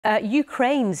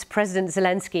Ukraine's President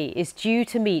Zelensky is due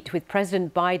to meet with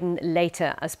President Biden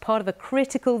later as part of a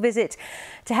critical visit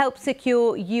to help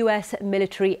secure US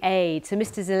military aid. So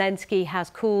Mr. Zelensky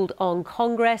has called on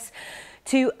Congress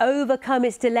to overcome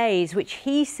its delays, which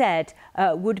he said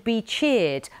would be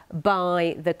cheered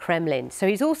by the Kremlin. So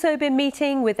he's also been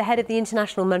meeting with the head of the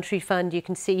International Monetary Fund. You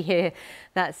can see here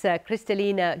that's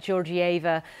Kristalina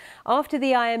Georgieva, after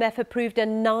the IMF approved a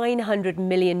 $900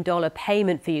 million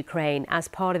payment for Ukraine as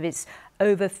part of its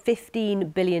over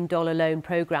 $15 billion loan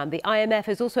programme. The IMF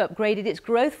has also upgraded its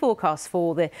growth forecast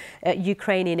for the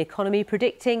Ukrainian economy,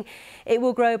 predicting it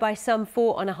will grow by some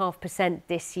 4.5%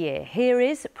 this year. Here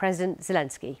is President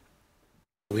Zelensky.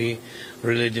 We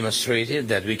really demonstrated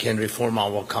that we can reform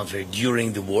our country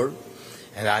during the war,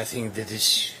 and I think that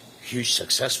is huge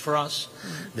success for us.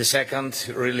 The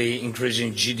second, really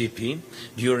increasing GDP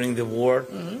during the war,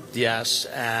 yes,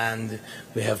 and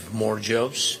we have more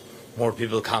jobs. More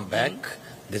people come back.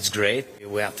 That's great.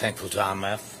 We are thankful to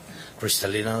IMF,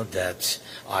 Kristalina, that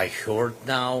I heard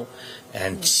now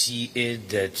and see it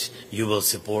that you will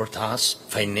support us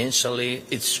financially.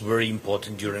 It's very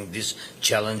important during this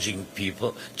challenging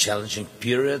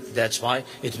period. That's why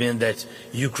it means that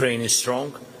Ukraine is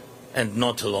strong and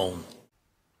not alone.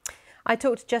 I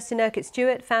talked to Justin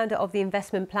Urquhart-Stewart, founder of the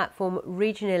investment platform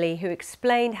Regionally, who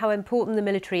explained how important the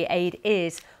military aid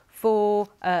is for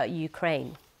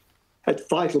Ukraine. It's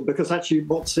vital because actually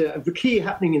what's the key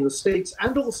happening in the States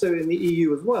and also in the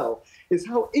EU as well is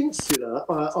how insular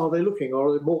are they looking, or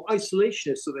are they more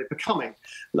isolationist are they becoming,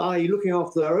 i.e. looking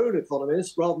after their own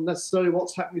economies rather than necessarily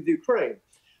what's happening with Ukraine.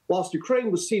 Whilst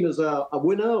Ukraine was seen as a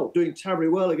winner or doing terribly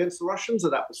well against the Russians,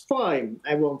 and that was fine.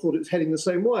 Everyone thought it was heading the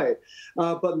same way.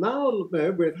 But now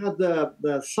we've had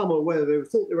the summer where they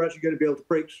thought they were actually going to be able to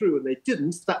break through, and they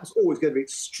didn't. That was always going to be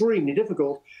extremely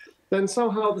difficult. Then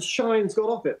somehow the shine's got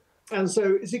off it. And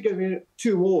so is it going to be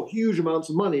two more huge amounts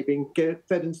of money being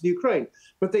fed into the Ukraine?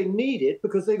 But they need it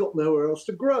because they got nowhere else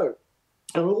to grow.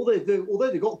 And although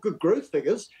they've got good growth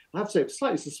figures, I have to say I'm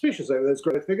slightly suspicious over those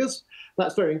growth figures.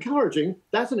 That's very encouraging.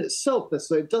 That in itself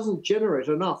necessarily doesn't generate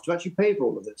enough to actually pay for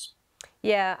all of this.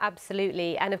 Yeah,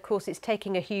 absolutely. And of course, it's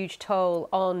taking a huge toll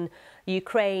on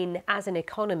Ukraine as an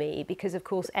economy because, of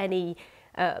course, any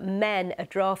men are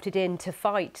drafted in to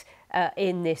fight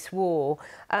in this war.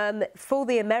 For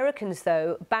the Americans,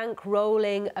 though,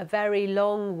 bankrolling a very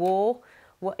long war,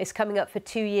 what is coming up for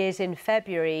 2 years in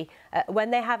February,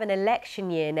 when they have an election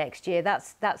year next year,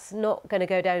 that's not going to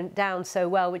go down so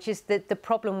well, which is the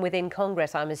problem within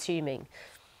Congress, I'm assuming.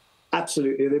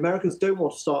 Absolutely. The Americans don't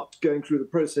want to start going through the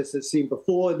process they've seen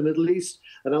before in the Middle East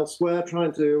and elsewhere,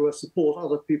 trying to support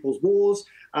other people's wars.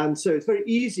 And so it's very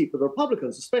easy for the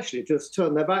Republicans, especially, to just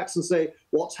turn their backs and say,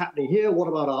 what's happening here? What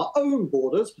about our own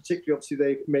borders? Particularly, obviously,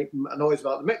 they make a noise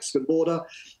about the Mexican border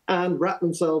and wrap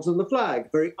themselves in the flag.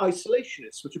 Very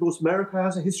isolationist, which, of course, America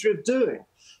has a history of doing.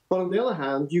 But on the other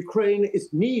hand, Ukraine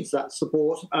needs that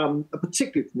support,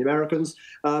 particularly from the Americans,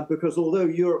 because although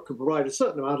Europe can provide a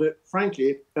certain amount of it,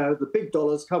 frankly, the big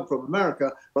dollars come from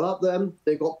America. Without them,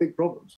 they've got big problems.